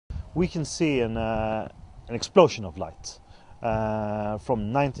we can see an explosion of light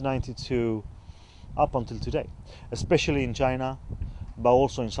from 1992 up until today, especially in China, but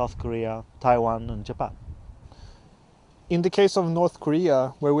also in South Korea, Taiwan and Japan. In the case of North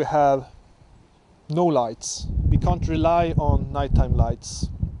Korea, where we have no lights, we can't rely on nighttime lights.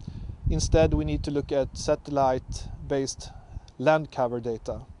 Instead, we need to look at satellite-based land cover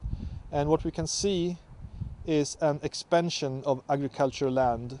data. And what we can see is an expansion of agricultural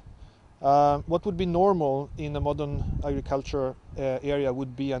land. What would be normal in a modern agriculture area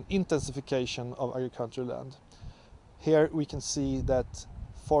would be an intensification of agricultural land. Here we can see that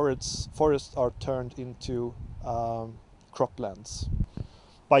forests are turned into croplands.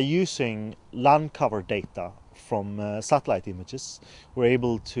 By using land cover data from satellite images, we're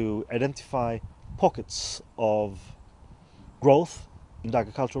able to identify pockets of growth in the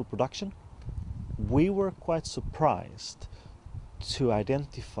agricultural production. We were quite surprised to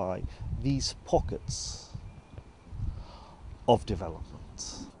identify these pockets of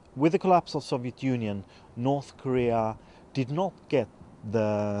development. With the collapse of the Soviet Union, North Korea did not get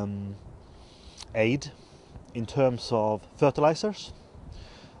the aid in terms of fertilizers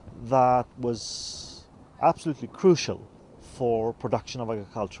that was absolutely crucial for production of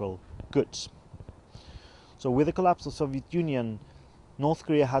agricultural goods. So with the collapse of the Soviet Union, North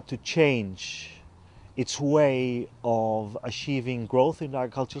Korea had to change its way of achieving growth in the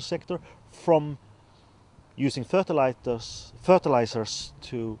agricultural sector from using fertilizers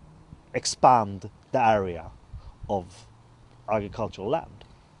to expand the area of agricultural land.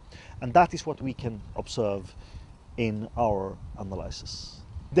 And that is what we can observe in our analysis.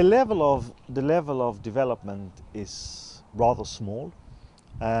 The level of development is rather small,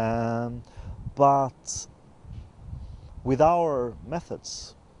 but with our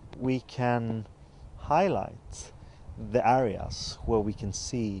methods we can highlight the areas where we can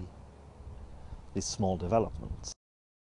see these small developments.